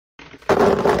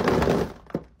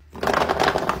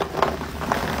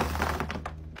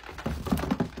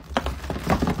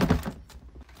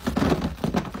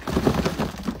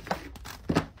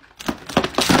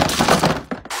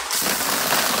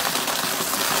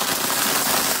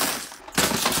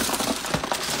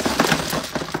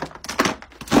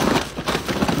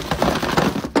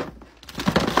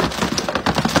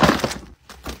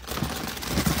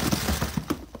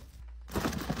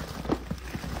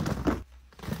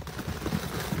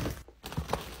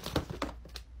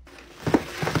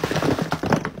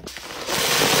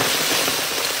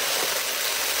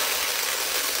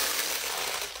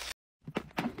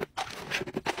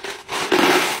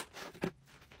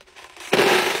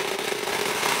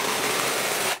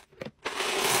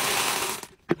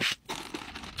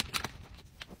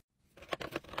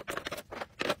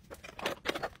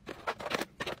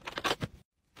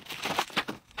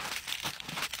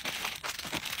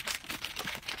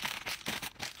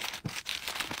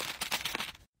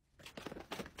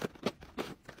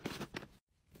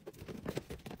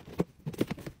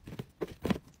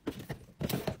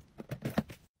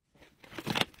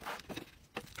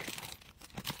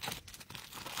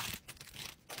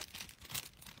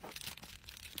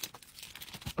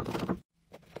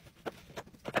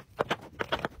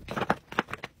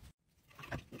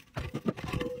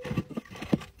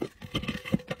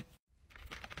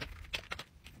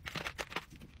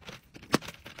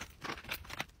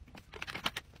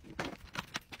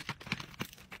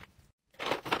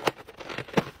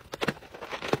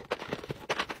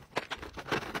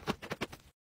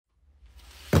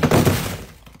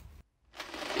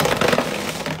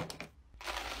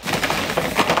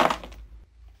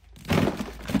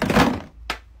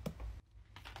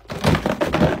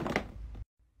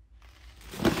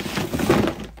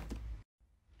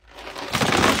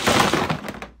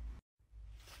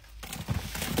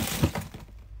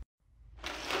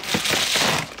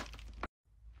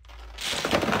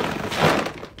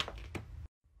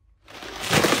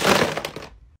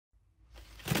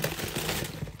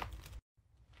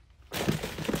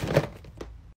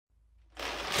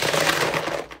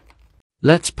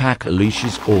Let's pack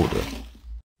Alicia's order.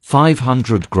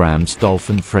 500 grams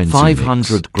Dolphin Frenzy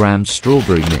 500 grams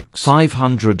Strawberry Mix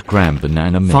 500 gram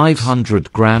Banana Mix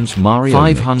 500 grams Mario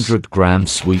 500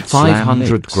 grams Sweet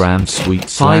 500 grams Sweet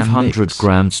 500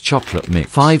 grams Chocolate Mix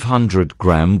 500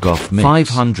 gram Goth Mix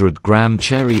 500 gram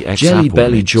Cherry X Jelly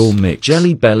Belly Jaw Mix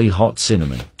Jelly Belly Hot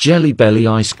Cinnamon Jelly Belly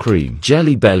Ice Cream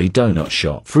Jelly Belly Donut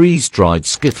Shop Freeze-dried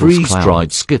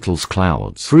Skittles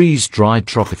Clouds Freeze-dried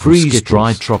Tropical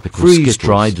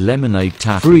Freeze-dried Lemonade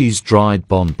Taffy Freeze-dried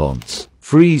Bonbons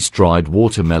Freeze-dried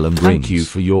Watermelon Rings. Thank you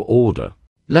for your order.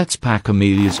 Let's pack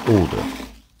Amelia's order.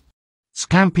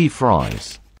 Scampi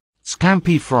Fries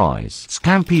Scampi Fries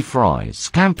Scampi Fries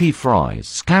Scampi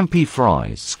Fries Scampi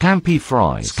Fries Scampi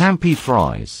Fries Scampi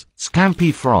Fries Scampi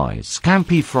Fries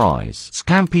Scampi Fries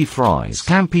Scampi Fries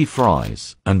Scampi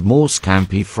Fries and more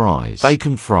Scampi Fries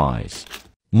Bacon Fries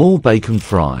More Bacon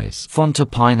Fries Fanta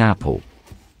Pineapple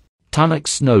Tunnock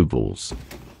Snowballs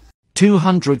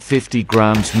 250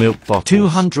 grams milk bottle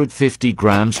 250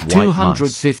 grams white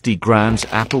 250 grams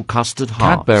apple custard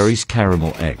hearts Cadbury's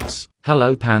caramel eggs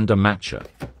Hello Panda Matcha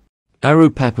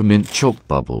Aero peppermint chalk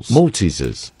bubbles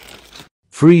Maltesers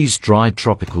freeze-dried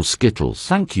tropical Skittles.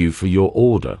 Thank you for your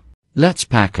order. Let's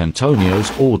pack Antonio's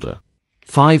order.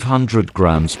 500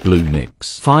 grams Blue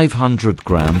Mix 500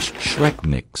 grams Shrek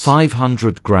Mix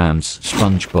 500 grams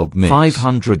SpongeBob Mix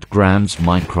 500 grams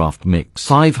Minecraft Mix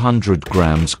 500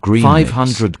 grams Green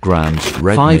 500 grams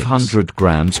Red 500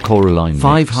 grams Coraline Mix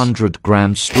 500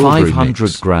 grams Strawberry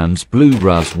 500 grams Blue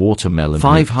Raz Watermelon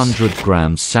 500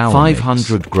 grams Sour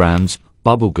 500 grams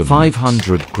Bubblegum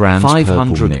 500 grams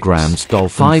 500 grams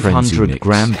Dolphin 500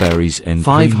 gram berries and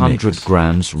 500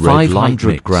 grams red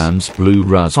 500 grams Blue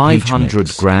Raz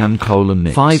 500 gram cola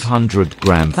mix 500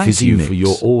 gram fizzy mix. For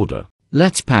your order.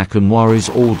 Let's pack Anwari's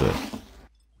order.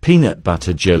 Peanut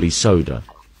butter jelly soda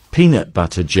Peanut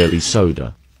butter jelly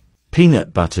soda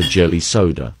Peanut butter jelly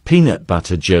soda Peanut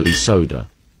butter jelly soda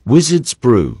Wizard's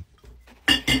Brew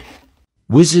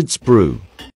Wizard's Brew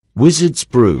Wizard's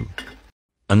Brew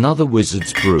Another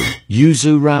Wizard's Brew.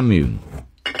 Yuzu Ramune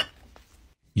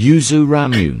Yuzu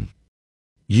Ramune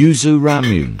Yuzu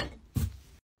Ramune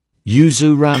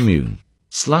Yuzu Ramune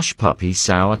Slush Puppy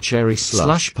Sour Cherry Slush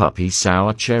Slush Puppy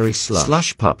Sour Cherry Slush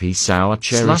Slush Puppy Sour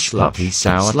Cherry Slush Puppy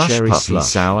Sour Cherry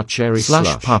Sour Cherry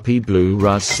Slush Puppy Blue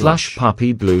Raz Slush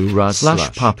Puppy Blue Raz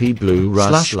Slush Puppy Blue Raz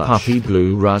Slush Puppy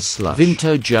Blue Raz Slush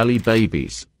Vinto Jelly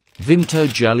Babies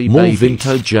Vinto Jelly Babies. More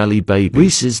Vinto Jelly Babies.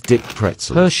 Reese's Dipped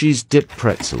Pretzels. Hershey's Dipped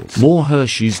Pretzels. More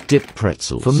Hershey's Dipped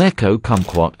Pretzels. Formecco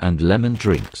Kumquat and Lemon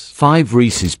Drinks. 5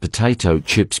 Reese's Potato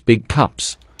Chips Big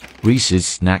Cups. Reese's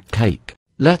Snack Cake.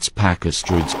 Let's pack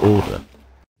Astrid's order.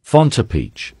 Fanta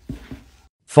Peach.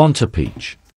 Fanta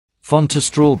Peach. Fanta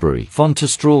Strawberry. Fanta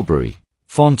Strawberry.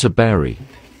 Fanta Berry.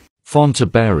 Fanta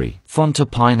Berry. Fanta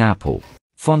Pineapple.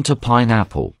 Fanta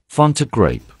Pineapple. Fanta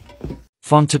Grape.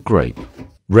 Fanta Grape.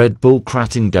 Red Bull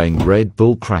Krattendang Red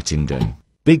Bull Krattendang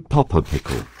Big Popper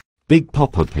Pickle Big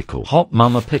Popper Pickle Hot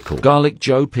Mama Pickle Garlic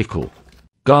Joe Pickle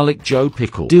Garlic Joe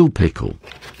Pickle Dill Pickle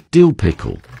Dill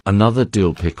Pickle Another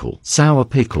Dill Pickle Sour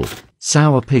Pickle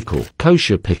Sour Pickle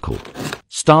Kosher Pickle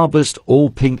Starburst All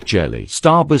Pink Jelly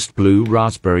Starburst Blue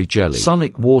Raspberry Jelly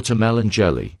Sonic Watermelon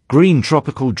Jelly Green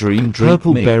Tropical Dream Drink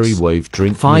Purple Mix. Berry Wave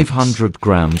Drink 500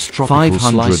 grams Tropical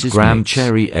 500 gram mix.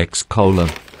 Cherry X Cola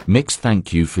Mix.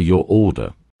 Thank you for your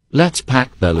order. Let's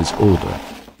pack Bella's order.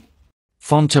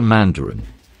 Fanta Mandarin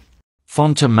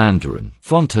Fanta Mandarin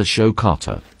Fanta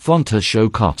Chocata Fanta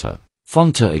Chocata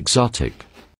Fanta Exotic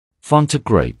Fanta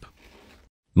Grape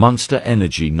Monster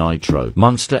Energy Nitro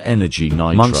Monster Energy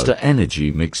Nitro Monster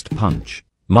Energy Mixed Punch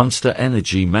Monster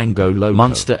Energy Mango Loco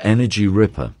Monster Energy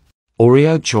Ripper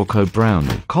Oreo Choco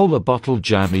Brownie Cola Bottle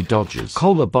Jammy Dodgers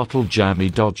Cola Bottle Jammy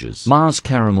Dodgers Mars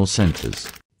Caramel Centers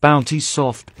Bounty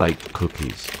Soft Baked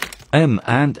Cookies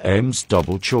M&M's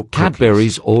Double Chalk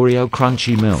Cadbury's Oreo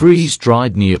Crunchy Milk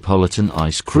Freeze-dried Neapolitan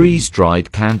Ice Cream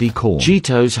Freeze-dried Candy Corn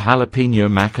Cheetos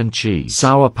Jalapeno Mac and Cheese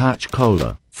Sour Patch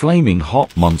Cola Flaming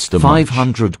Hot Monster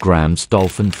 500 grams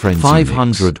Dolphin Frenzy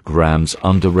 500 mix. Grams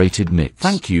Underrated Mix.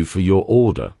 Thank you for your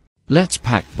order. Let's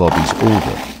pack Bobby's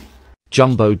order.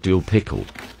 Jumbo Dill Pickle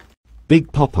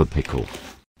Big Popper Pickle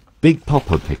Big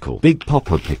Popper Pickle Big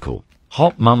Popper Pickle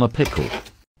Hot Mama Pickle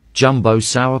Jumbo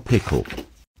Sour Pickle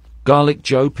Garlic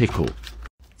Joe Pickle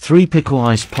 3 Pickle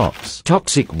Ice Pops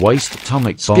Toxic Waste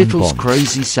Atomic Skittles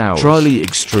Crazy Sour Trolley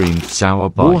Extreme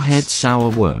Sour Bites Warhead Sour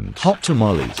Worms Hot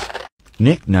Tamales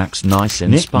Knickknacks nice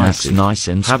and spicy.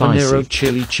 Habanero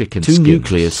chili chicken 2 skins.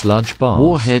 Nuclear sludge bars.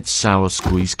 Warhead sour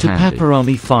squeeze candy. 2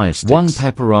 pepperoni fire sticks. 1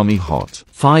 pepperoni hot.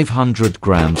 500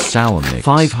 grams sour mix.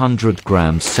 500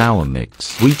 grams sour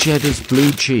mix. Wheat Cheddar's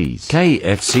blue cheese.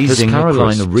 KFC Zinger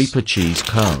Carolina Reaper cheese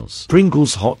curls.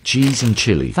 Pringles hot cheese and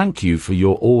chili. Thank you for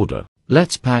your order.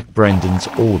 Let's pack Brendan's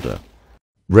order.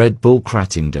 Red Bull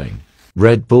Crattingdane.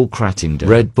 Red Bull Crattingdane.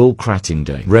 Red Bull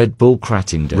Crattingdane. Red Bull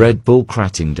Crattingdane. Red Bull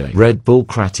Crattingdane. Red Bull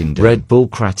Crattingdane. Red Bull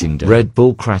Crattingdane. Red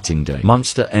Bull Crattingdane.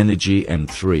 Monster Energy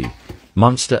M3.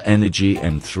 Monster Energy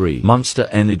M3. Monster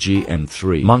Energy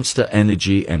M3. Monster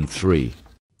Energy M3.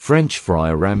 French fry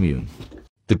ramune.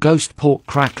 The Ghost Pork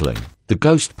Crackling. The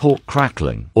Ghost Pork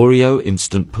Crackling. Oreo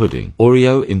Instant Pudding.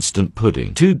 Oreo Instant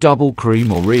Pudding. 2 double cream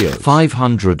Oreos.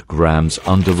 500 grams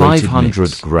underrated 500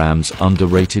 mix. Grams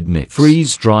underrated mix.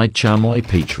 Freeze-dried chamoy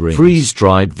peach rings.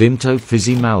 Freeze-dried Vimto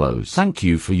fizzy mallows. Thank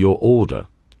you for your order.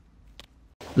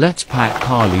 Let's pack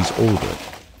Carly's order.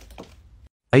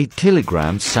 8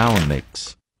 kilograms sour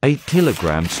mix. 8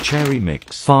 kilograms cherry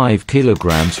mix. 5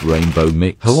 kilograms rainbow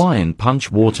mix. Hawaiian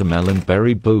Punch watermelon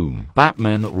berry boom.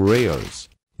 Batman Oreos.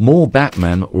 More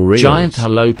Batman Oreos. Giant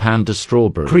Hello Panda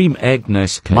strawberry. Cream egg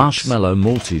nest cakes. Marshmallow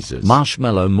Maltesers.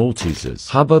 Marshmallow Maltesers.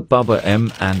 Hubba Bubba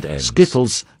M&M's.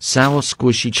 Skittles sour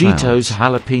squishy Cheetos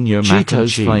jalapeno mac and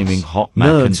cheese. Flaming hot mac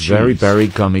and cheese. Very berry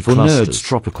gummy for clusters. Nerds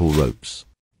tropical ropes.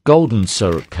 Golden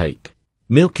syrup cake.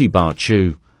 Milky Bar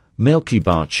Chew. Milky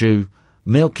Bar Chew.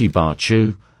 Milky Bar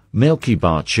Chew. Milky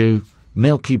Bar Chew.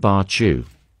 Milky Bar Chew.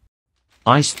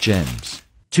 Iced Gems.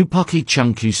 2 Pocky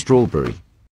Chunky Strawberry.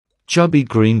 Chubby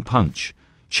Green Punch.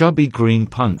 Chubby Green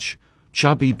Punch.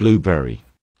 Chubby Blueberry.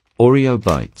 Oreo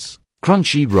Bites.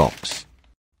 Crunchy Rocks.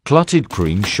 Clotted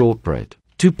Cream Shortbread.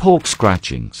 2 Pork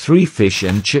Scratchings. 3 Fish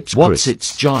and Chips What's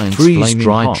Its Giant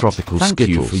Freeze-Dried Tropical Skittles. Thank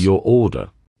you for your order.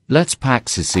 Let's pack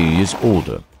Cecilia's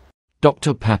order.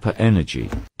 Dr. Pepper Energy.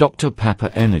 Dr.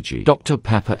 Pepper Energy. Dr.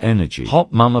 Pepper Energy.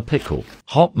 Hot Mama Pickle.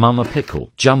 Hot Mama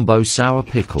Pickle. Jumbo Sour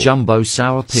Pickle. Jumbo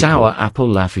Sour Pickle. Sour Apple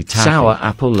Laffy Taffy. Sour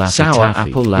Apple Laffy Taffy. Sour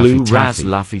Apple Laffy Blue Raz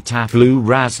Laffy Taffy. Blue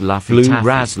Raz Laffy Taffy. Blue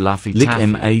Raz Laffy Taffy. Lick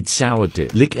M8 Sour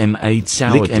Dip. Lick M8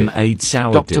 Sour Dip. Lick M8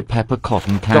 Sour Dip. Dr. Pepper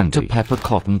Cotton Candy. Dr. Pepper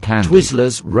Cotton Candy.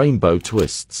 Twizzlers Rainbow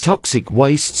Twists. Toxic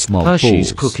Waste Small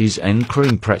Hershey's Balls. Cookies and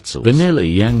Cream Pretzels. Vanilla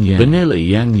Yang Yang. Vanilla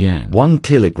Yang Yang. 1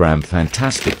 kilogram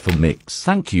Fantastic for Mix.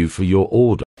 Thank you for your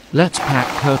order. Let's pack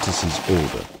Curtis's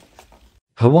order.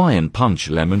 Hawaiian Punch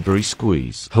Lemonberry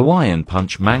Squeeze. Hawaiian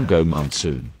Punch Mango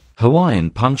Monsoon. Hawaiian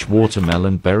Punch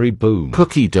Watermelon Berry Boom.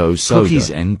 Cookie Dough Soda.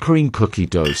 Cookies and Cream Cookie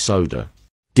Dough Soda.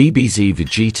 DBZ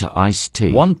Vegeta Iced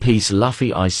Tea. 1 piece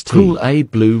Luffy Iced Tea.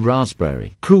 Kool-Aid Blue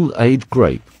Raspberry. Kool-Aid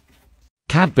Grape.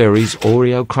 Cadbury's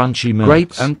Oreo Crunchy Milk.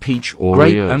 Grape and Peach Oreos.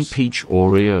 Grape and Peach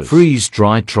Oreos.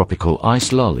 Freeze-dried Tropical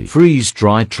Ice Lolly.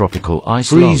 Freeze-dried Tropical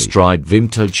Ice Lolly. Freeze-dried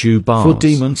Vimto Chew Bars. For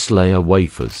Demon Slayer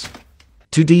Wafers.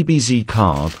 2 DBZ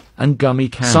Carb and Gummy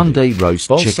Candy. Sunday Roast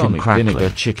Chicken Crackling. Vinegar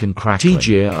Chicken Crackling.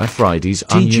 TGI Fridays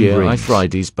Onion Rings.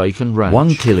 Fridays Bacon Ranch.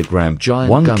 1 kilogram Giant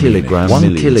 1 kilogram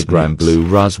 1 kilogram Blue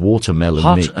Raz Watermelon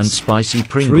Hot Mix. And Spicy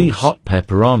Pringles. 3 hot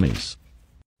pepperonis.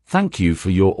 Thank you for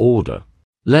your order.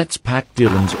 Let's pack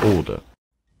Dylan's order.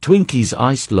 Twinkies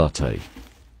Iced Latte.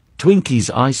 Twinkies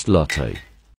Iced Latte.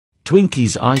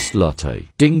 Twinkies Iced Latte.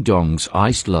 Ding Dongs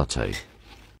Iced Latte.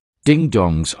 Ding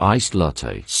Dongs Iced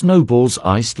Latte. Snowballs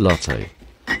Iced Latte.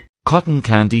 Cotton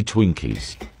Candy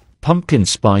Twinkies. Pumpkin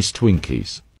Spice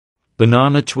Twinkies.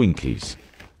 Banana Twinkies.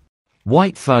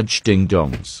 White Fudge Ding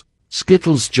Dongs.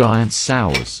 Skittles Giant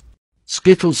Sours.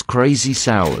 Skittles Crazy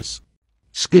Sours.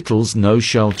 Skittles No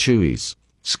Shell Chewies.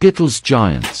 Skittles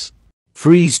Giants.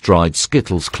 Freeze-dried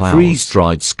Skittles Clouds.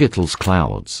 Freeze-dried Skittles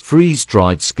Clouds.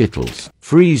 Freeze-dried Skittles.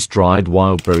 Freeze-dried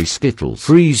Wildberry Skittles.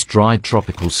 Freeze-dried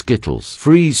Tropical Skittles.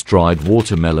 Freeze-dried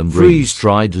Watermelon Rings.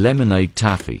 Freeze-dried Lemonade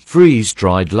Taffy.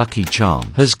 Freeze-dried Lucky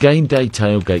Charms. Has Game Day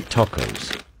Tailgate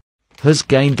Tacos. Has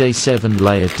Game Day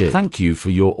 7-layer dip. Thank you for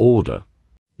your order.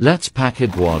 Let's pack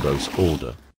Eduardo's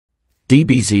order.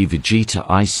 DBZ Vegeta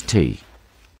Iced Tea.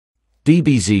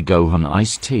 DBZ Gohan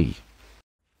Iced Tea.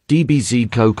 DBZ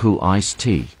Goku Iced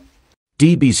Tea.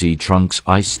 DBZ Trunks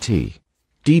Iced Tea.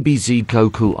 DBZ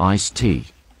Goku Iced Tea.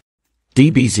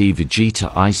 DBZ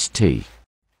Vegeta Iced Tea.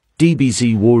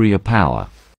 DBZ Warrior Power.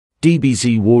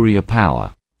 DBZ Warrior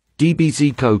Power.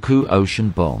 DBZ Goku Ocean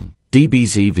Bomb.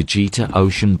 DBZ Vegeta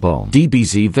Ocean Bomb.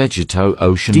 DBZ Vegeto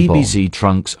Ocean Bomb. DBZ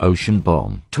Trunks Ocean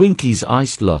Bomb. Twinkies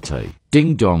Iced Latte.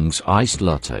 Ding Dongs Iced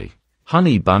Latte.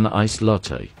 Honey Bun Iced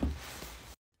Latte.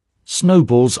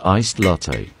 Snowballs Iced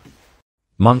Latte.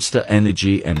 Monster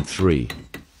Energy M3.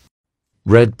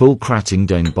 Red Bull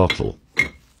Crattingdane Bottle.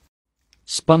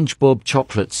 SpongeBob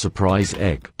Chocolate Surprise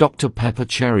Egg, Dr. Pepper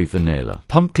Cherry Vanilla,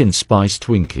 Pumpkin Spice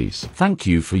Twinkies. Thank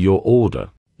you for your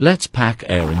order. Let's pack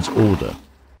Aaron's order.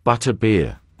 Butter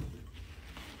beer.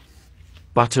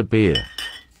 Butter beer.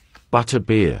 Butter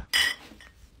beer.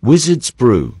 Wizard's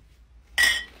Brew.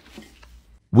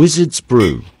 Wizard's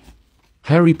Brew.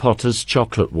 Harry Potter's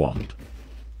Chocolate Wand.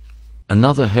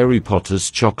 Another Harry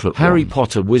Potter's Chocolate Harry Wand.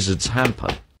 Potter Wizard's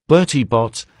Hamper. Bertie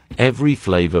Bott, Every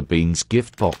Flavor Beans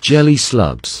Gift Box. Jelly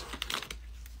Slugs.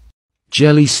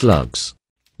 Jelly Slugs.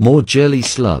 More Jelly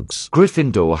Slugs.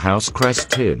 Gryffindor House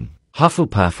Crest Tin.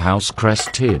 Hufflepuff House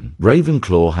Crest Tin.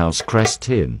 Ravenclaw House Crest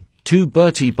Tin. 2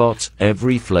 Bertie Bott,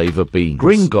 Every Flavor Beans.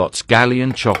 Gringotts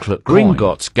Galleon Chocolate Coin.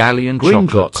 Gringotts Galleon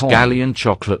Chocolate Coin. Galleon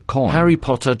Chocolate Coin. Harry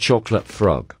Potter Chocolate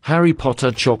Frog. Harry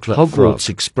Potter Chocolate Hogwarts Frog.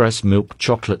 Express Milk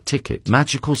Chocolate Ticket.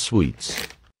 Magical Sweets.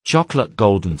 Chocolate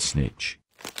Golden Snitch.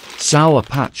 Sour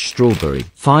Patch Strawberry.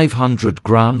 500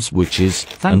 grams Witches.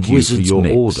 Thank you for your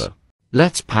order.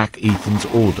 Let's pack Ethan's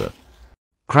order.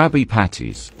 Krabby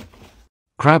Patties.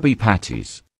 Krabby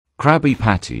Patties. Krabby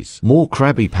Patties. More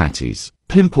Krabby Patties.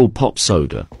 Pimple Pop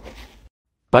Soda.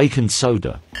 Bacon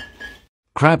Soda.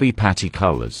 Krabby Patty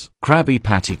Colors. Krabby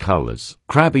Patty Colors.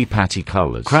 Krabby Patty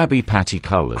Colors. Krabby Patty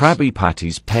Colors. Krabby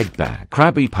Patties Peg Bag.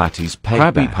 Krabby Patties Peg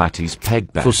Bag. Krabby Patties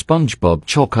Peg Bag. For SpongeBob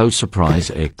Choco Surprise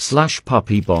Egg. Slash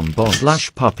Puppy Bonbons.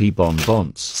 Slash Puppy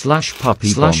Bonbons. Slash Puppy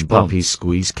Slash Puppy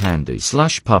Squeeze Candy.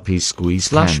 Slash Puppy Squeeze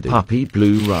Candy. Slash Puppy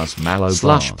Blue Raz Mallow Bars.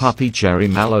 Slash Puppy Cherry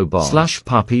Mallow Bars. Slash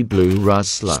Puppy Blue Raz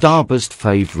Slush. Starburst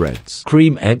Fave Reds.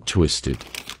 Cream Egg Twisted.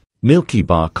 Milky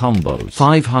Bar Combos.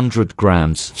 500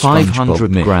 grams.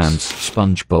 500 grams.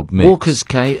 SpongeBob Mix. Walker's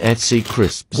KFC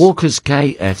Crisps. Walker's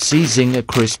KFC Zinger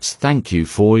Crisps. Thank you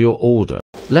for your order.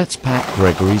 Let's pack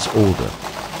Gregory's order.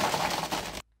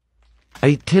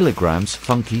 8 kilograms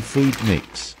Funky Food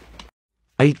Mix.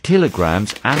 8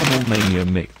 kilograms Animal Mania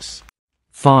Mix.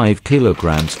 5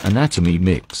 kilograms Anatomy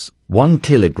Mix. 1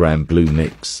 kilogram Blue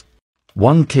Mix.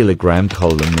 1 kilogram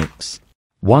Cola Mix.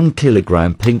 1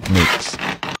 kilogram Pink Mix.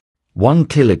 1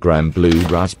 kilogram Blue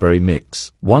Raspberry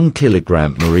Mix. 1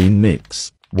 kilogram Marine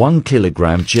Mix. 1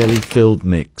 kilogram Jelly-Filled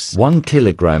Mix. 1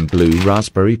 kilogram Blue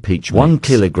Raspberry Peach Mix. 1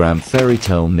 kilogram Fairy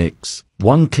Tale Mix.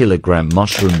 1 kilogram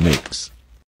Mushroom Mix.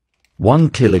 1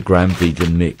 kilogram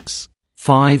Vegan Mix.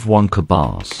 5 Wonka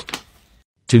Bars.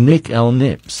 To Nick L.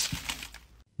 Nips.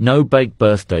 No Bake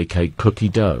Birthday Cake Cookie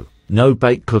Dough. No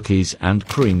Bake Cookies and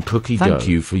Cream Cookie Dough. Thank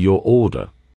you for your order.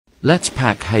 Let's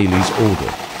pack Haley's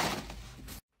order.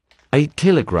 8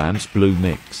 kilograms Blue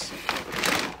Mix.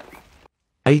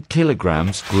 8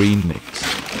 kilograms Green Mix.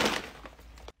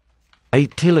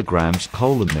 8 kilograms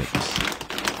Cola Mix.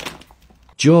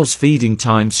 Jaws Feeding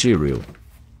Time Cereal.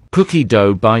 Cookie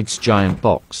Dough Bites Giant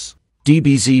Box.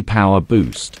 DBZ Power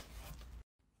Boost.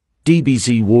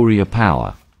 DBZ Warrior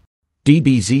Power.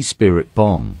 DBZ Spirit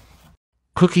Bomb.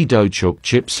 Cookie Dough Choc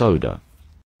Chip Soda.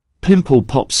 Pimple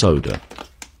Pop Soda.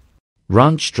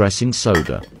 Ranch Dressing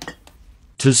Soda.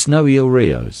 To Snowy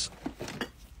Oreos.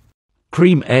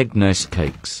 Cream Egg Nest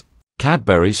Cakes.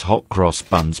 Cadbury's Hot Cross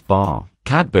Buns Bar.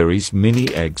 Cadbury's Mini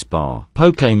Eggs Bar.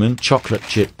 Pokémon Chocolate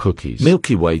Chip Cookies.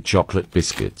 Milky Way Chocolate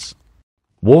Biscuits.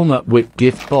 Walnut Whip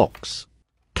Gift Box.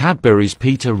 Cadbury's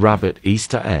Peter Rabbit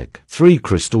Easter Egg. 3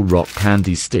 Crystal Rock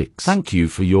Candy Sticks. Thank you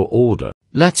for your order.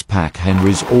 Let's pack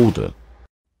Henry's order.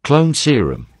 Clone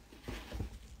Serum.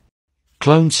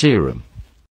 Clone Serum.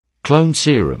 Clone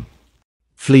Serum.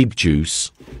 Fleeb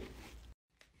Juice.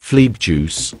 Fleeb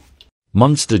Juice.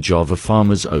 Monster Java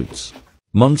Farmer's Oats.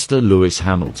 Monster Lewis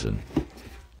Hamilton.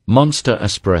 Monster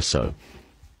Espresso.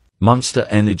 Monster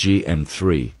Energy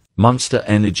M3. Monster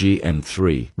Energy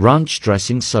M3. Ranch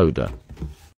Dressing Soda.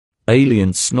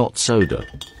 Alien Snot Soda.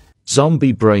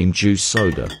 Zombie Brain Juice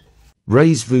Soda.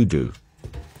 Ray's Voodoo.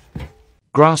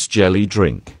 Grass Jelly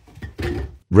Drink.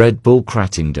 Red Bull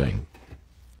Cratingdane.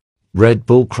 Red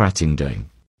Bull Cratingdane.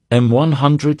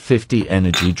 M150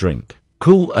 Energy Drink.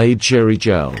 Kool-Aid Cherry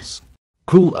Gels.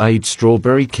 Kool-Aid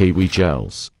Strawberry Kiwi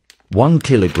Gels. 1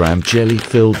 kilogram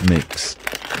Jelly-Filled Mix.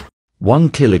 1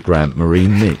 kilogram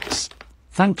Marine Mix.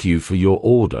 Thank you for your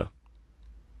order.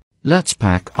 Let's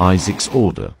pack Isaac's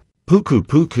order. Puku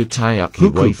Puku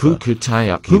Taiyaki Wafer. Puku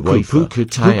Taiyaki Wafer. Puku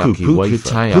Taiyaki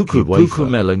Wafer. Puku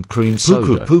Melon Cream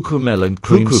Soda. Puku Melon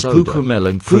Cream Soda. Puku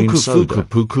Melon Cream Soda.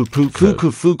 Puku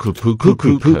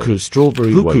Puku Puku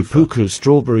Strawberry Wafer. Puku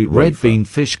Strawberry Red Bean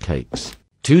Fish Cakes.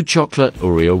 2 chocolate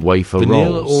Oreo wafer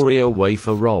Vanilla rolls. Oreo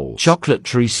wafer rolls. Chocolate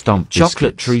tree stump biscuits.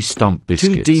 Chocolate tree stump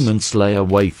biscuits. 2 Demon Slayer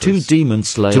wafers. 2 Demon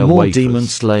Slayer to more wafers. Demon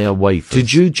Slayer wafers. To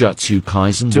Jujutsu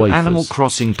Kaisen to wafers. Animal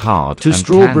Crossing card. To and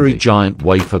strawberry candy. giant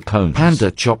wafer cones. Panda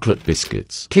chocolate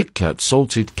biscuits. Kit Kat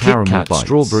salted caramel Kit Kat bites.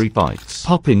 strawberry bites.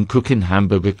 Poppin' cooking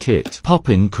hamburger kit.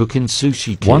 Poppin' cooking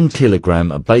sushi kit. 1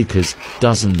 kilogram of Baker's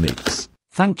dozen mix.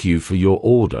 Thank you for your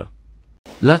order.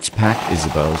 Let's pack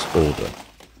Isabel's order.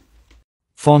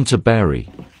 Fontaberry.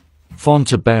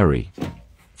 Fontaberry.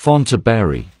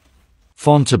 Fontaberry.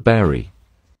 Fontaberry.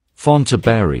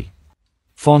 Fontaberry.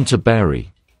 Fontaberry.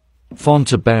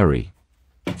 Fontaberry.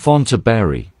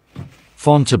 Fontaberry.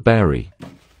 Fontaberry.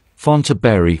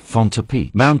 Fontaberry.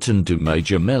 Fontapete. Mountain Dew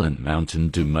Major Melon. Mountain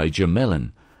Dew Major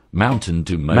Melon. Mountain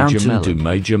Dew Major Mountain Melon. Dew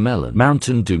Major Melon.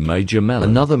 Mountain Dew Major Melon.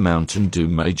 Another Mountain Dew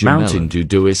Major Mountain Melon.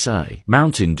 Dew USA.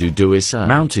 Mountain Dew USA.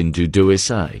 Mountain Dew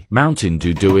USA. Mountain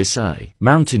Dew USA.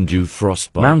 Mountain Dew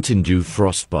Frostbite. Mountain Dew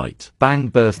Frostbite. Bang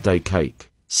birthday cake.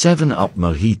 7-Up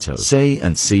Mojito.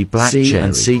 C&C Black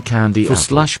Cherry. C&C Candy For Apple.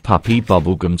 Slush Puppy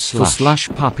Bubblegum Slush. For Slush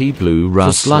Puppy Blue Ras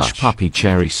For Slush Slush. Puppy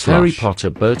Cherry Slush. Harry Potter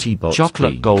Bertie Bott's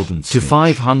Chocolate Tea. Golden To Snitch.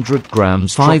 500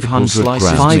 grams 500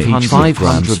 slices grams. meat.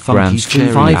 500 grams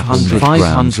cherry 500 500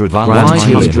 grams grams 500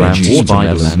 grams watermelon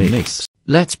watermelon mix.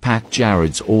 Let's pack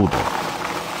Jared's order.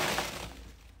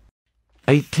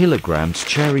 8 kilograms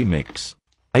cherry mix.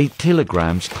 8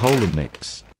 kilograms cola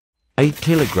mix. 8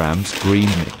 kilograms green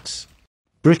mix.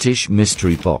 British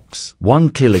mystery box. 1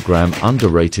 kilogram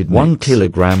underrated mix. 1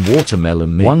 kilogram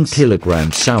watermelon mix. 1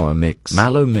 kilogram sour mix.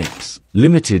 Mallow mix.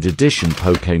 Limited edition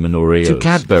Pokemon Oreos. To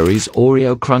Cadbury's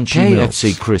Oreo Crunchy KFC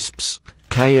Milks. crisps.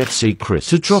 KFC crisps.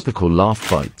 To Tropical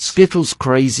Laugh Bites. Skittles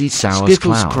Crazy Sours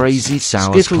Skittles Clouds. Crazy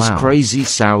Sours Skittles Clouds. Crazy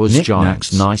Sours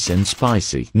Knick-knacks Giants. nice and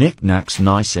spicy. Knick-knacks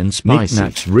nice and spicy.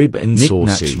 Knick-knacks rib and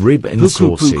Knick-knacks saucy. rib and Puku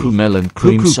saucy. Puku melon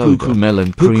cream Puku soda. Puku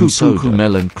melon Puku cream soda. Puku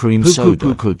melon cream Puku soda.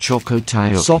 Puku choco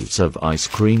taiyaki. Soft serve ice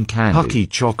cream candy. Pucky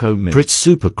choco mix. Pritz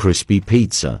super crispy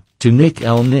pizza. To Nick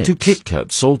L. Nips. To Kit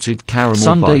Kat salted caramel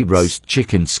Sunday bites. roast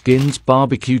chicken skins,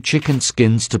 barbecue chicken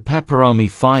skins to pepperoni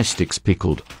fire sticks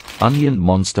pickled onion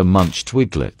monster munch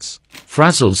twiglets.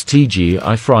 Frazzles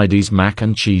TGI Fridays mac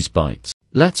and cheese bites.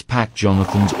 Let's pack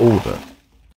Jonathan's order.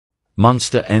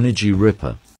 Monster Energy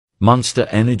Ripper. Monster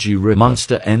Energy Ripper.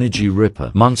 Monster Energy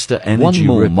Ripper. Monster One Energy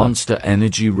more Ripper. Monster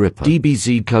Energy Ripper.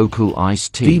 DBZ Goku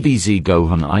Iced Tea. DBZ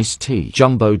Gohan Iced Tea.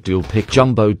 Jumbo Dill Pickle.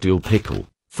 Jumbo Dill Pickle.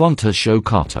 Fonta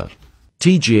Shokata.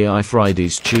 TGI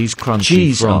Fridays Cheese Crunchy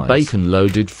Cheese Fries. and Bacon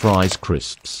Loaded Fries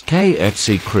Crisps.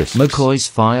 KFC crisps. McCoy's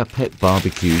Fire Pit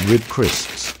Barbecue Rib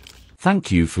Crisps.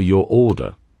 Thank you for your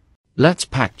order. Let's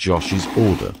pack Josh's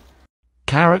order.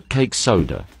 Carrot cake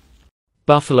soda.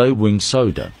 Buffalo Wing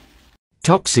Soda.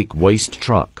 Toxic Waste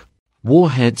Truck.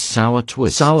 Warheads sour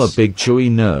twist. Sour Big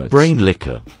Chewy Nerds. Brain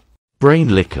liquor.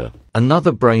 Brain Liquor.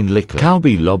 Another brain liquor.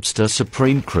 Calbee Lobster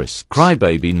Supreme Crisp.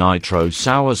 Crybaby Nitro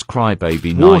Sours.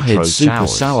 Crybaby Nitro Warhead Super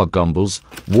Sours. Sour Gumballs.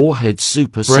 Warhead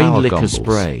Super Brain Sour Liquor Gumballs.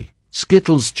 Spray.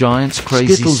 Skittles Giants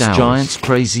Crazy Skittles Sours. Giants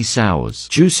Crazy Sours.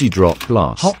 Juicy Drop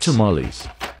Blast. Hot tamales.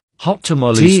 Hot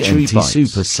Tamales TNT Chewy Bites.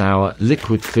 Super Sour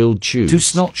Liquid Filled Chews. 2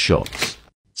 Snot Shots.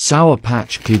 Sour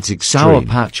Patch Kids Extreme. Sour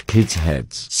Patch Kids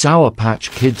Heads. Sour Patch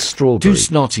Kids Strawberry. 2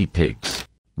 Snotty Pigs.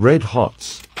 Red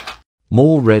Hots.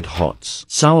 More Red Hots.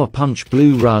 Sour Punch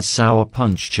Blue Raz Sour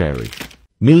Punch Cherry.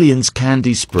 Millions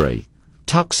Candy Spray.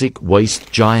 Toxic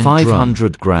Waste Giant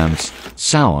 500 grams.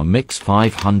 Sour Mix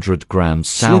 500 grams.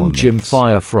 Sour Slim Mix. Jim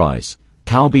Fire Fries.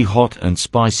 Calbee Hot and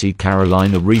Spicy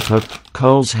Carolina Reaper.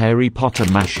 Cole's Harry Potter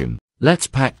Mash'em. Let's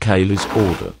pack Kayla's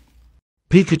order.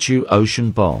 Pikachu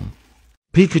Ocean Bomb.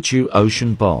 Pikachu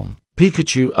Ocean Bomb.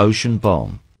 Pikachu Ocean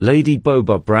Bomb. Lady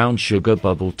Boba Brown Sugar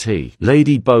Bubble Tea.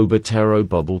 Lady Boba Taro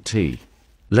Bubble Tea.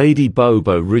 Lady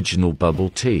Boba Original Bubble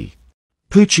Tea.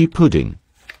 Poochie Pudding.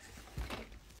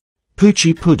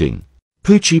 Poochie Pudding.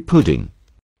 Poochie Pudding.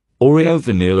 Oreo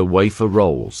Vanilla Wafer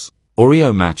Rolls.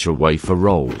 Oreo Matcha Wafer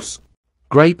Rolls.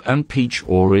 Grape and Peach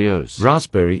Oreos.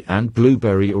 Raspberry and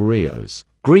Blueberry Oreos.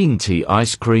 Green Tea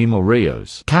Ice Cream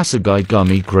Oreos. Casagai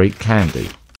Gummy Grape Candy.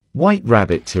 White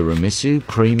Rabbit Tiramisu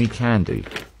Creamy Candy.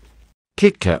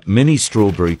 Kit Kat Mini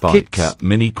Strawberry Bites. Kit Kat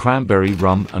Mini Cranberry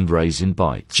Rum and Raisin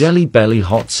Bites. Jelly Belly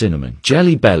Hot Cinnamon.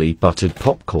 Jelly Belly Buttered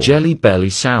Popcorn. Jelly Belly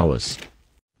Sours.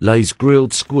 Lay's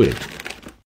Grilled Squid.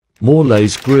 More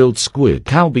Lay's Grilled Squid.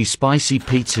 Calbee Spicy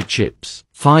Pizza Chips.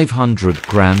 500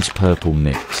 grams Purple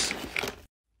Mix.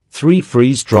 3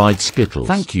 freeze-dried Skittles.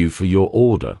 Thank you for your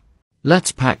order.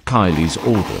 Let's pack Kylie's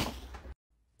order.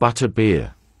 Butter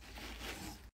beer.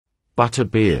 Butter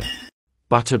beer.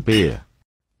 Butter beer.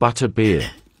 Butter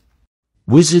beer.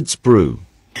 Wizard's Brew.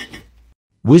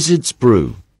 Wizard's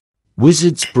Brew.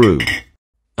 Wizard's Brew.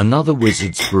 Another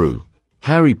Wizard's Brew.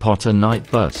 Harry Potter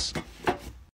Night Bus.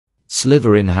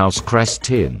 Slytherin House Crest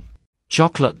Tin.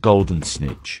 Chocolate Golden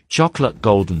Snitch. Chocolate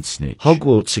Golden Snitch.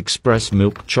 Hogwarts Express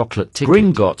Milk Chocolate Ticket.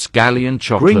 Gringotts Galleon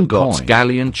Chocolate Gringotts Coin.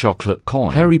 Galleon Chocolate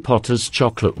Coin. Harry Potter's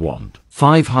Chocolate Wand.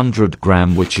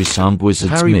 500-gram Witch's Sound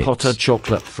Wizard's Harry Mix. Potter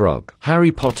Chocolate Frog.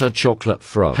 Harry Potter Chocolate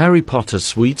Frog. Harry Potter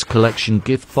Sweets Collection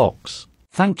Gift Box.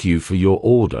 Thank you for your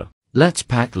order. Let's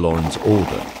pack Lauren's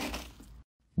order.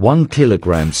 1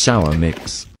 kilogram sour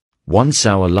mix. 1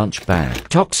 sour lunch bag.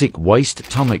 Toxic waste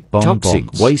atomic bomb.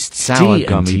 Toxic waste sour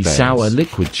gummy bears. Sour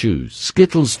liquid chews.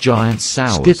 Skittles giant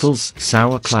sour. Skittles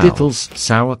sour clouds. Skittles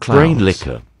sour clouds. Brain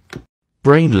liquor.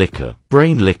 Brain liquor.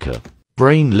 Brain liquor.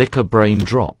 Brain liquor brain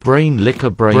drop. Brain liquor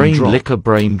brain drop. Liquor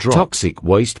brain drop. Toxic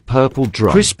waste purple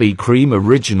drop. Krispy Kreme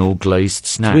original glazed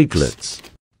snacks. Twiglets.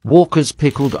 Walker's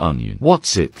pickled onion.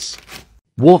 What's-its?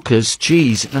 Walker's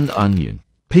cheese and onion.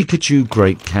 Pikachu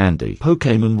grape candy.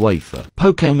 Pokemon wafer.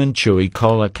 Pokemon chewy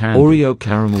cola candy. Oreo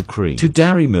caramel cream. To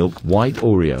Dairy Milk white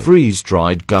Oreo.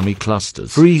 Freeze-dried gummy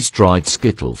clusters. Freeze-dried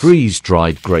Skittles.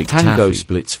 Freeze-dried grape Tango taffy.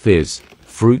 Splits fizz.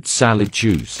 Fruit salad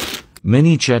juice.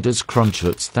 Mini Cheddar's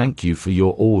Crunchlets. Thank you for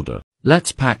your order.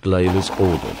 Let's pack Layla's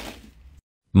order.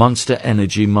 Monster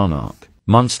Energy Monarch.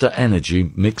 Monster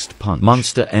Energy Mixed Punch.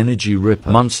 Monster Energy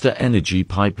Ripper. Monster Energy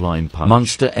Pipeline Punch.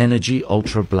 Monster Energy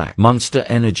Ultra Black. Monster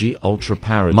Energy Ultra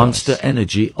Paradise. Monster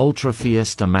Energy Ultra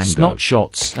Fiesta Mango. Snot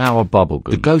Shots Sour Bubblegum.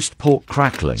 The Ghost Pork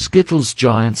Crackling. Skittles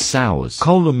Giant Sours.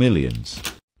 Cola Millions.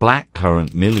 Black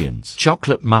Currant Millions.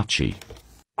 Chocolate Mochi.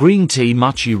 Green Tea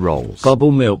Mochi Rolls.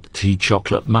 Bubble Milk Tea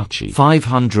Chocolate Mochi.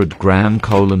 500-gram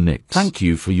Cola Mix. Thank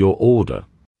you for your order.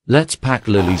 Let's pack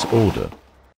Lily's order.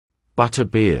 Butter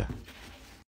Beer.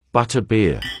 Butter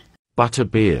beer. Butter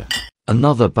beer.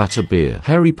 Another butter beer.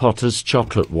 Harry Potter's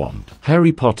Chocolate Wand.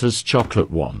 Harry Potter's Chocolate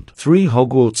Wand. 3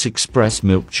 Hogwarts Express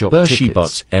Milk Chocolate Hershey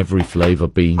Butts every flavor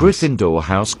beans. Gryffindor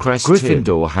House Crest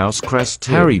Gryffindor House Crest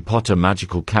Harry Potter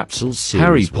Magical Capsules Series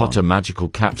Harry Potter Magical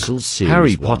Capsules Series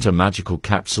Harry Potter Magical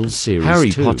Capsules Series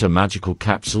Harry Potter Magical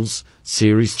Capsules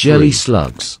Series Jelly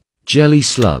Slugs. Jelly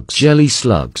Slugs. Jelly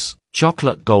Slugs.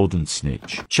 Chocolate Golden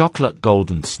Snitch. Chocolate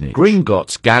Golden Snitch.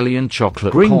 Gringotts Galleon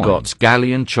Chocolate Gringotts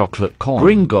Galleon Chocolate Coin.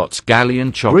 Gringotts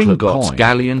Galleon Chocolate Gringotts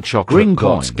Galleon Chocolate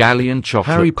Gringotts Galleon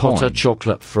Chocolate Harry Potter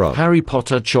Chocolate Frog. Harry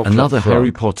Potter Chocolate Another Frog.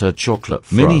 Harry Potter Chocolate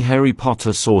Frog. Mini Harry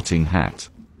Potter Sorting Hat.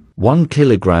 1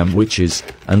 kilogram Witches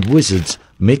and Wizards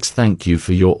Mix. Thank you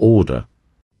for your order.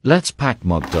 Let's pack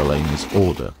Magdalena's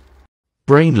order.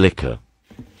 Brain Liquor.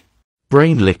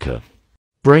 Brain Liquor.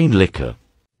 Brain Liquor.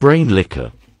 Brain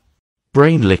Liquor.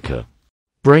 Brain liquor.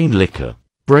 Brain liquor.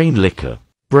 Brain liquor.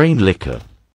 Brain liquor.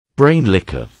 Brain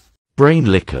liquor. Brain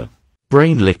liquor.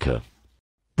 Brain liquor.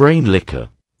 Brain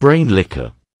liquor. Brain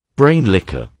liquor. Brain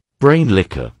liquor. Brain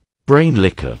liquor. Brain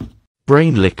liquor.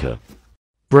 Brain liquor.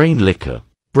 Brain liquor.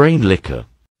 Brain liquor.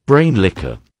 Brain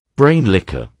liquor. Brain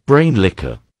liquor. Brain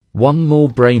liquor. 1 more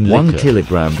brain liquor. 1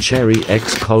 kilogram cherry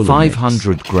X cola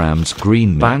 500 grams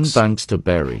green mix. Bang Bangster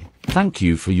berry. Thank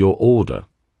you for your order.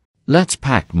 Let's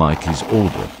pack Mikey's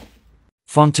order.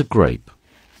 Fanta grape.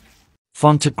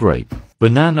 Fanta grape.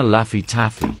 Banana Laffy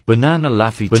Taffy. Banana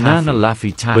Laffy Taffy. Banana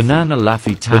Laffy Taffy. Banana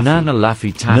Laffy Taffy. Banana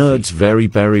Laffy Taffy. Nerds Very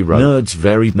Berry Rope. Nerds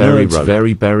Very Berry Rope.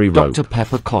 Very Berry Rope. Dr.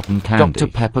 Pepper Cotton Candy. Dr.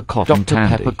 Pepper Cotton Candy.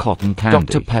 Dr. Pepper Cotton Candy.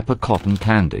 Dr. Pepper Cotton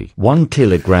Candy. 1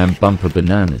 kilogram Bumper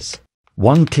Bananas.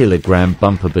 1 kilogram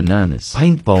Bumper Bananas.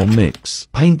 Paintball Mix.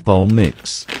 Paintball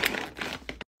Mix.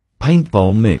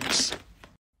 Paintball Mix.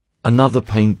 Another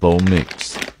paintball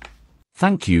mix.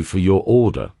 Thank you for your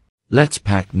order. Let's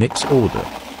pack Nick's order.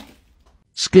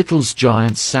 Skittles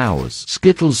Giant Sours.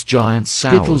 Skittles Giant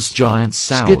Sours. Skittles Giant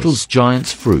Sours. Skittles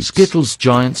Giants Fruit. Skittles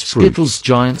Giants Fruit. Skittles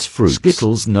Giants Fruit.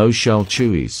 Skittles No Shell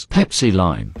Chewies. Pepsi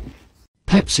Lime.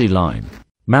 Pepsi Lime.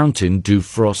 Mountain Dew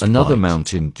Frost. Another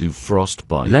Mountain Dew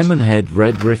Frostbite. Lemonhead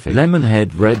Red Riffic.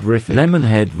 Lemonhead Red Riffic.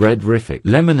 Lemonhead Red Riffic.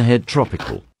 Lemonhead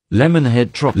Tropical.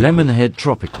 Lemonhead Tropical. Lemonhead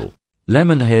Tropical.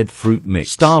 Lemonhead Fruit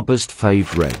Mix. Starburst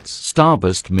Fave Reds.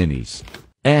 Starburst Minis.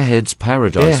 Airheads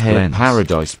Paradise Blends.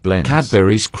 Paradise Blends.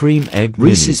 Cadbury's Cream Egg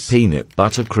Reese's Minis. Peanut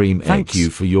Butter Cream Eggs. Thank you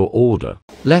for your order.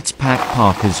 Let's pack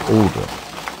Parker's order.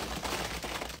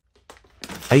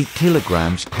 8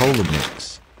 kilograms Cola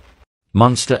Mix.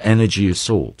 Monster Energy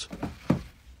Assault.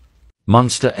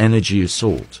 Monster Energy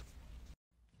Assault.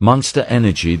 Monster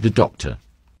Energy The Doctor.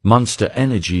 Monster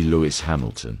Energy Lewis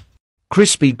Hamilton.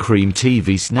 Krispy Kreme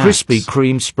TV Snacks. Krispy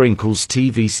Kreme Sprinkles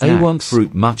TV Snacks. A1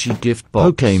 Fruit Mochi Gift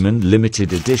Box. Pokemon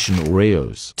Limited Edition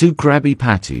Oreos. 2 Krabby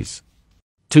Patties.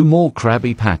 2 more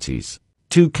Krabby Patties.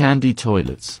 2 Candy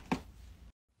Toilets.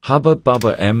 Hubba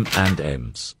Bubba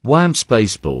M&M's, Wham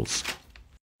Spaceballs,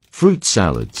 fruit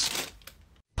salads,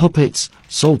 Poppets,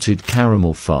 salted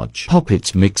caramel fudge,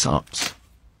 Poppets mix-ups,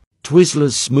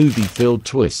 Twizzlers smoothie-filled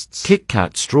twists, Kit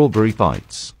Kat strawberry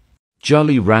bites,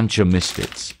 Jolly Rancher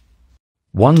Misfits,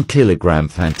 1 kilogram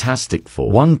Fantastic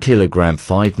Four, 1 kilogram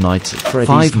Five Nights at Freddy's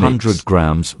 500 mix.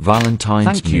 Grams Valentine's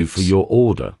Thank you for your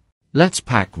order. Let's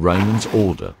pack Raymond's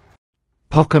order.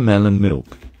 Poker melon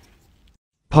milk,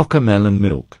 Poker melon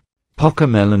milk, Poker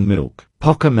melon milk,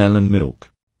 Poker melon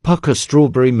milk, Poker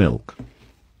strawberry milk,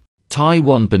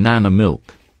 Taiwan banana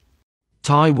milk,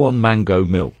 Taiwan mango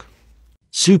milk,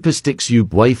 Super Sticks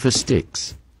Ube wafer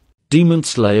sticks, Demon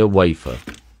Slayer wafer,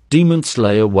 Demon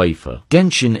Slayer wafer,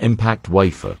 Genshin Impact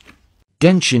wafer,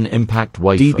 Genshin Impact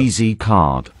wafer, DBZ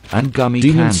card, and gummy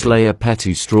Demon candy. Slayer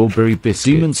Petty strawberry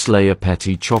biscuit, Demon Slayer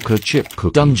Petty choco chip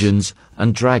cookies, Dungeons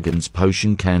and Dragons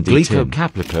potion candy Glico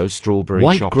Caplico strawberry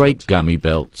White chocolate, Grape gummy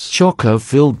belts, Choco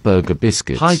filled burger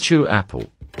biscuits, Haichu apple,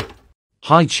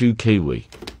 Haichu kiwi,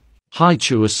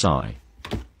 Haichu acai,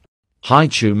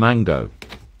 Haichu mango,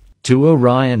 To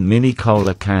Orion mini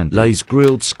cola candy, Lay's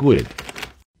grilled squid,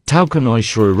 Taukanoi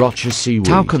sriracha seaweed,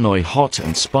 Taukanoi hot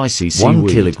and spicy seaweed, 1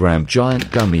 kilogram giant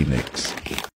gummy mix,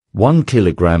 1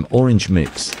 kilogram orange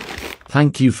mix.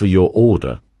 Thank you for your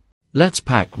order. Let's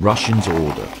pack Russian's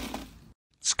order.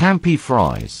 Scampi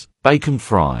fries, bacon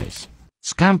fries,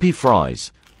 Scampi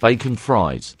fries, bacon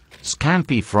fries,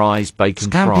 Scampi fries, bacon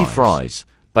Scampi fries,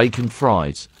 bacon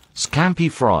fries, Scampi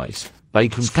fries,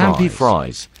 bacon Scampi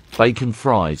fries, bacon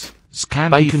fries,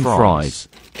 Scampi fries,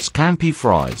 Scampi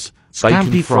fries,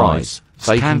 Scampi fries,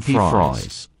 bacon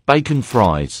fries, bacon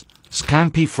fries,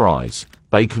 Scampi fries,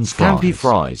 bacon Scampi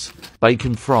fries,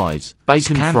 bacon fries,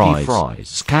 bacon fries,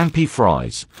 Scampi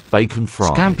fries, bacon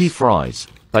fries, Scampi fries,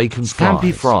 bacon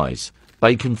Scampi fries,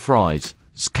 bacon fries,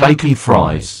 Scampi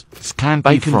fries,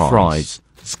 Scampi fries,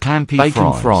 Scampi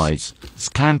bacon fries,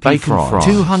 Scampi fries,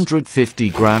 250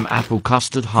 gram apple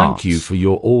custard hearts. Thank you for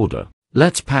your order.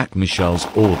 Let's pack Michelle's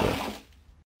order.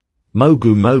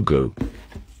 Mogu Mogu,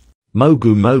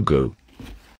 Mogu Mogu,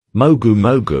 Mogu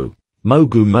Mogu,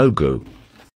 Mogu Mogu,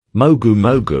 Mogu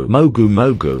Mogu, Mogu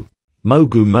Mogu,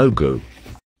 Mogu Mogu,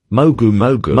 Mogu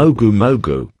Mogu, Mogu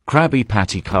Mogu, Krabby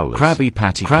Patty colors, Krabby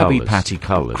Patty colors, Krabby Patty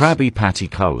colors, Krabby Patty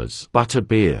colors, Butter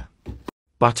beer,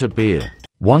 Butter beer,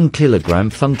 1 kilogram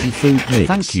funky food mix.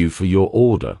 Thank you for your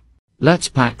order. Let's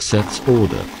pack Seth's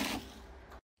order.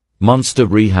 Monster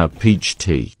Rehab Peach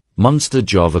Tea, Monster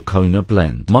Java Kona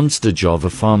Blend, Monster Java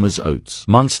Farmer's Oats,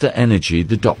 Monster Energy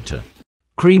The Doctor,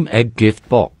 Cream Egg Gift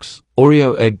Box,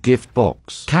 Oreo Egg Gift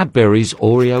Box, Cadbury's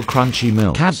Oreo Crunchy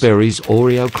Milk, Cadbury's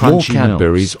Oreo Crunchy Milk,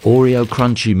 Cadbury's Oreo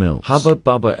Crunchy Milk, Hubba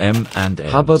Bubba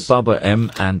M&M's, Hubba Bubba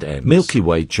M&M's, Milky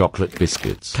Way Chocolate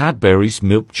Biscuits, Cadbury's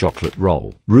Milk Chocolate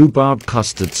Roll, Rhubarb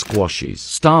Custard Squashies,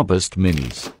 Starburst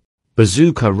Minis,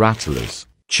 Bazooka Rattlers,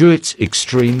 Chewits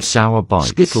Extreme Sour Bites,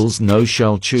 Skittles No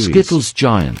Shell Chewies, Skittles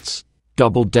Giants,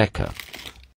 Double Decker,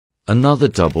 another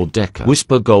Double Decker,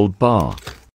 Whisper Gold Bar,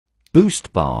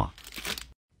 Boost Bar,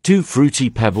 2 Fruity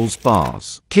Pebbles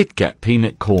Bars, Kit Kat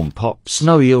Peanut Corn Pops,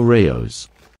 Snowy Oreos,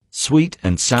 Sweet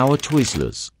and Sour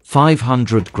Twizzlers,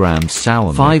 500 grams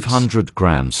Sour Mix, 500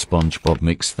 grams SpongeBob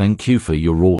Mix. Thank you for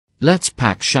your order. Let's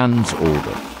pack Shannon's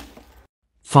order.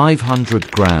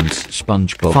 500 grams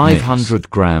SpongeBob 500 mix.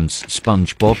 Grams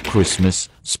SpongeBob Christmas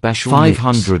Special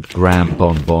 500 mix. Gram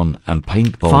Bonbon and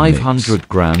Paintball 500 mix.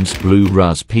 Grams Blue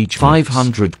Raz Peach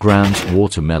 500 mix. Grams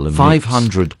Watermelon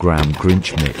 500 mix. Gram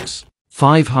Grinch Mix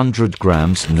 500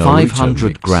 grams Naruto 500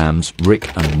 mix. Grams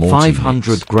Rick and Morty 500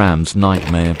 mix. Grams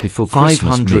Nightmare Before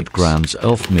Christmas 500 mix. Grams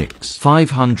Elf Mix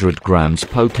 500 grams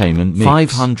Pokemon Mix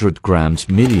 500 grams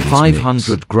Minions 500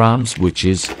 mix. Grams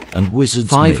Witches and Wizards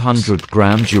 500 mix.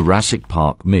 Grams Jurassic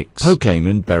Park Mix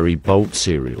Pokemon Berry Bolt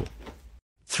Cereal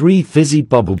 3 Fizzy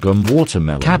Bubblegum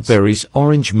Watermelons Cadbury's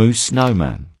Orange Mousse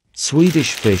Snowman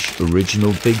Swedish Fish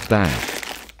Original Big Bag.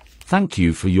 Thank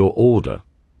you for your order.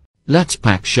 Let's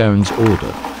pack Sharon's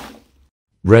order.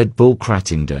 Red Bull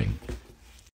Kratingdane,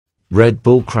 Red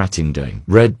Bull Kratingdane,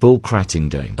 Red Bull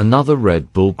Kratingdane, another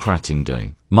Red Bull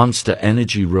Kratingdane, Monster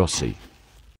Energy Rossi,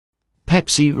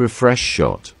 Pepsi Refresh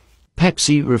Shot,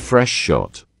 Pepsi Refresh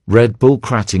Shot, Red Bull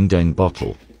Kratingdane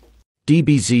bottle,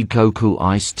 DBZ Cocoa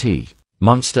Iced Tea,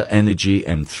 Monster Energy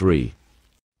M3,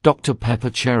 Dr.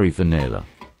 Pepper Cherry Vanilla,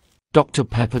 Dr.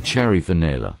 Pepper Cherry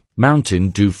Vanilla,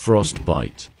 Mountain Dew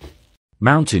Frostbite,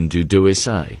 Mountain Dew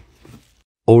USA,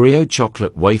 Oreo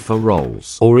Chocolate Wafer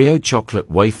Rolls, Oreo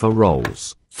Chocolate Wafer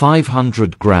Rolls,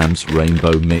 500 grams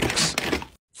Rainbow Mix,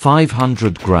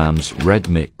 500 grams Red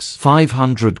Mix,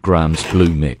 500 grams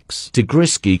Blue Mix,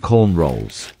 Tigriski Corn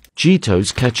Rolls,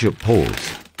 Cheetos Ketchup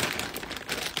Paws,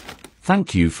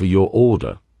 Thank you for your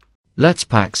order. Let's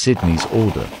pack Sydney's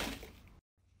order.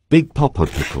 Big Popper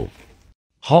pickle.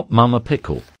 Hot Mama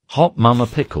pickle. Hot Mama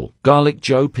pickle. Garlic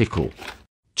Joe pickle.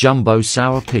 Jumbo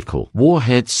sour pickle.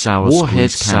 Warhead sour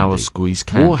squeeze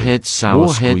candy. Warhead sour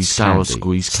squeeze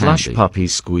candy. Slush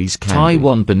Puppies squeeze candy.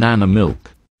 Taiwan banana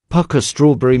milk. Pucker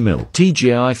strawberry milk.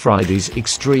 TGI Fridays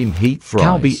extreme heat fries.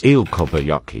 Calbee eel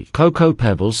kobayaki. Cocoa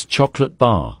Pebbles chocolate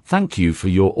bar. Thank you for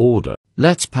your order.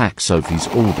 Let's pack Sophie's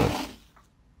order.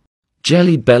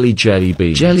 Jelly Belly Jelly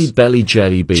Beans. Jelly Belly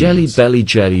Jelly Beans. Jelly Belly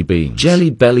Jelly Beans.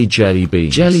 Jelly Belly Jelly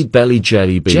Beans. Jelly Belly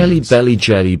Jelly Beans. Jelly Belly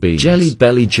Jelly Beans. Jelly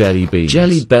Belly Jelly Beans.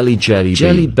 Jelly Belly Jelly Beans.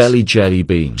 Jelly Belly Jelly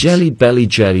Beans. Jelly Belly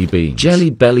Jelly Beans. Jelly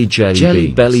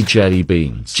Belly Jelly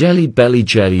Beans. Jelly Belly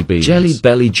Jelly Beans. Jelly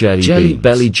Belly Jelly Beans. Jelly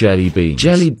Belly Jelly Beans.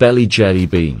 Jelly Belly Jelly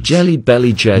Beans. Jelly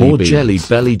Belly Jelly Beans. More Jelly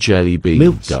Belly Jelly Beans.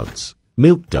 Milk Duds.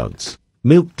 Milk Duds.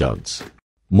 Milk Duds.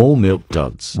 More Milk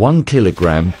Duds. 1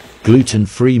 kilogram,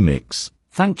 gluten-free mix.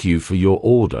 Thank you for your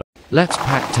order. Let's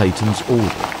pack Tatum's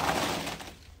order.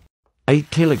 8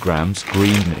 kilograms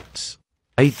green mix.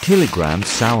 8 kilograms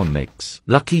sour mix.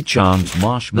 Lucky Charms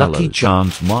marshmallows. Lucky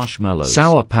Charms marshmallows.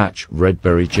 Sour Patch red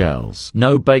berry gels.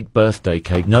 No bake birthday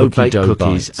cake. No bake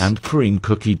cookies bites. And cream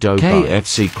cookie dough.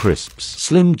 KFC bites. Crisps.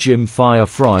 Slim Jim fire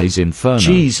fries Inferno.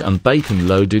 Cheese and bacon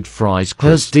loaded fries.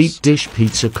 Hers deep dish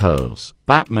pizza curls.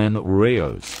 Batman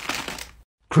Oreos.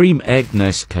 Cream egg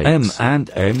nest cakes.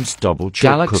 M&M's double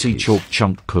chunk Galaxy cookies. Chalk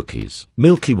chunk cookies.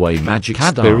 Milky Way magic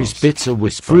Cadbury's bitter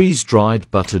whisper. Freeze dried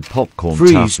buttered popcorn.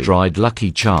 Freeze dried Lucky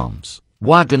Charms.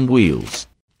 Wagon Wheels.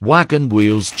 Wagon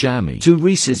Wheels jammy. 2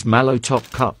 Reese's Mallow Top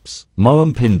cups.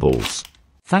 Moen pinballs.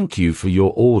 Thank you for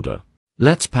your order.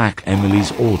 Let's pack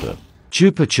Emily's order.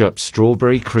 Chupa Chups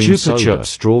strawberry cream soda. Chupa Chups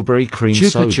strawberry cream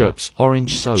soda. Chupa Chups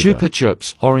orange soda. Chupa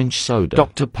Chups orange soda.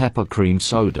 Dr Pepper cream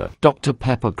soda. Dr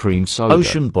Pepper cream soda.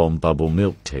 Ocean Bomb bubble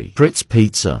milk tea. Fritz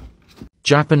pizza.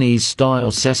 Japanese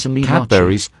style sesame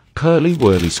Cadbury's curly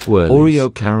whirly squirrelies.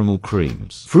 Oreo caramel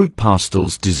creams. Fruit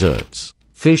pastels desserts.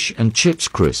 Fish and chips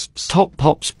crisps. Top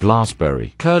Pops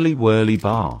Blastberry. Curly Whirly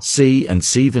bar.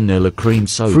 C&C vanilla cream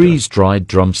soda. Freeze dried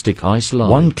drumstick ice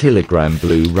lime. 1 kilogram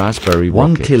blue raspberry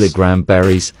rockets. 1 kilogram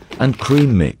berries and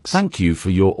cream mix. Thank you for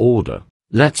your order.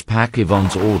 Let's pack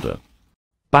Yvonne's order.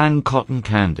 Bang cotton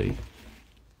candy.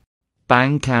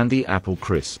 Bang candy apple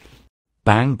crisp.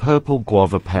 Bang purple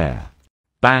guava pear.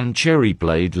 Bang cherry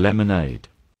blade lemonade.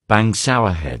 Bang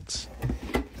sour heads.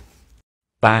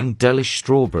 Bang delish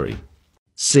strawberry.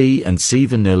 C&C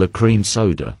vanilla cream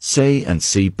soda.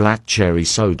 C&C black cherry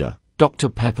soda. Dr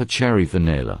Pepper cherry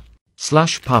vanilla.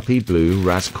 Slush Puppy blue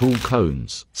ras cool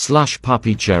cones. Slush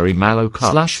Puppy cherry mallow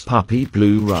cups. Slush Puppy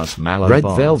blue ras mallow red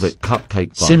bars. Velvet cupcake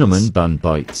bites. Cinnamon bun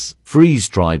bites. Freeze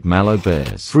dried mallow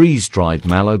bears. Freeze dried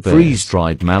mallow bears. Freeze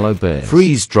dried mallow bears.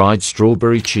 Freeze dried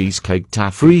strawberry cheesecake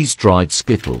taffy. Freeze dried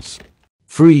Skittles.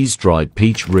 Freeze dried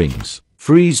peach rings.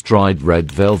 Freeze-dried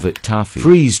red velvet taffy.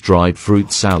 Freeze-dried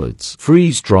fruit salads.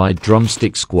 Freeze-dried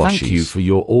drumstick squashes. Thank you for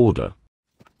your order.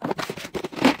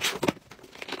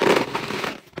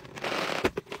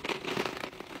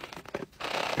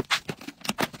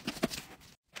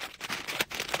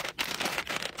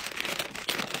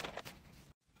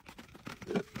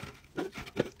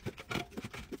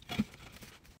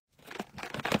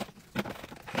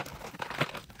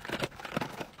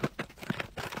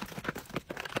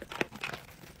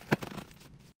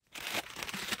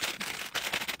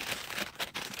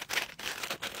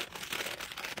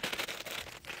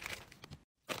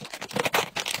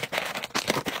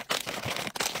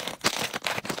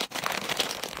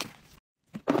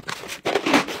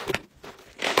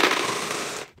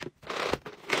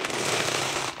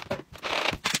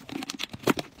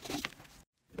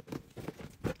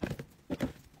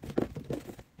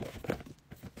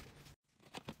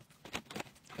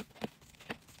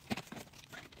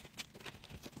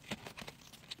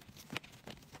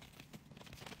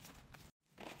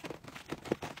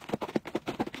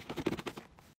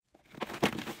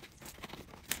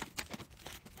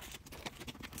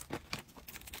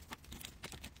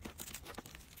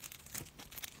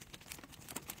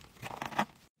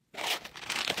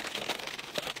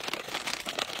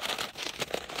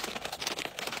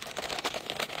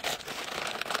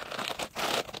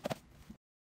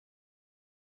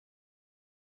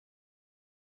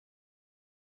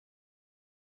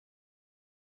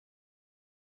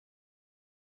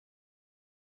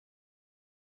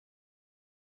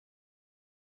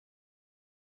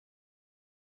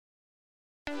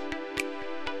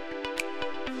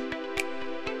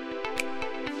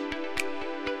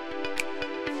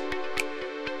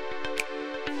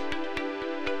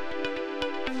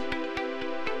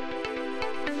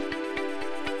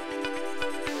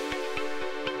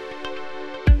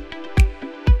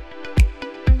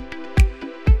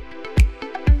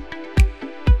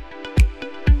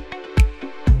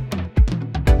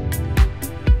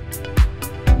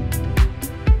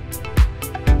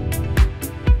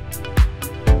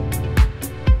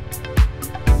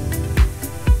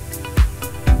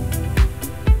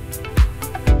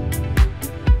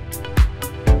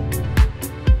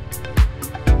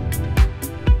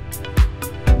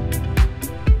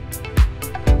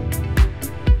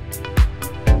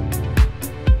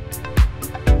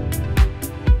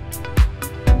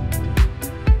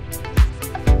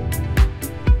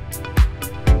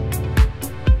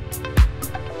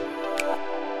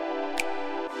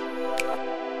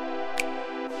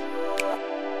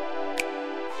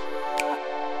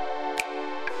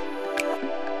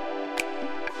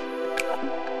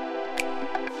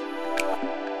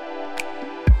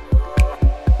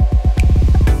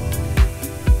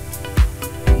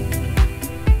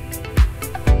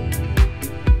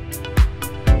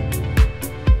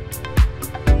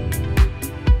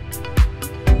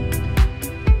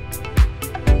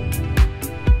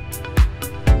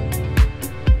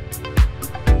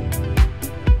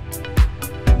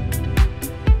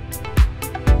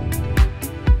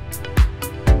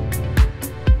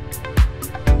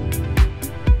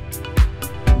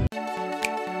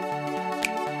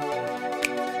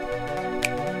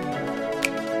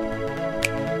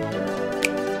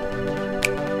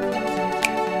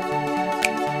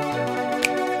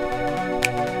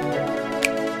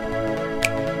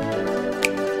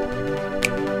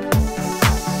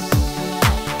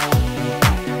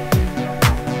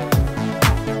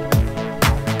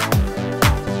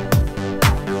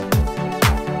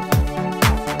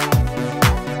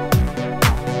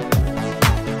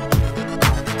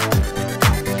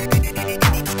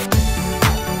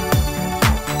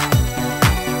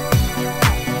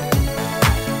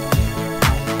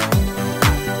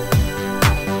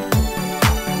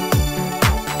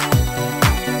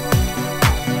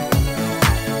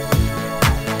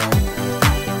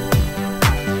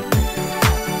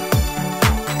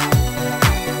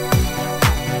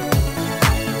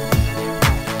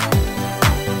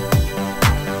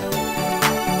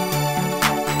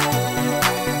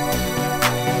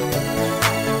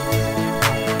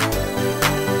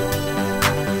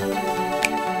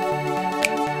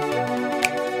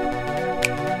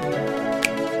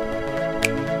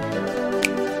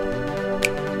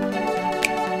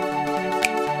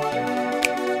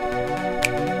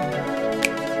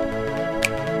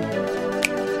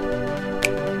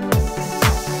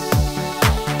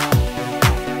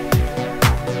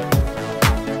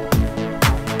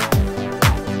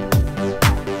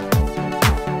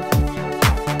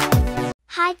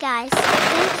 Bye guys,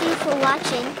 thank you for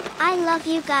watching. I love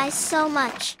you guys so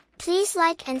much. Please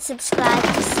like and subscribe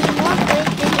to see more great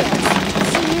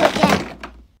videos. See you again.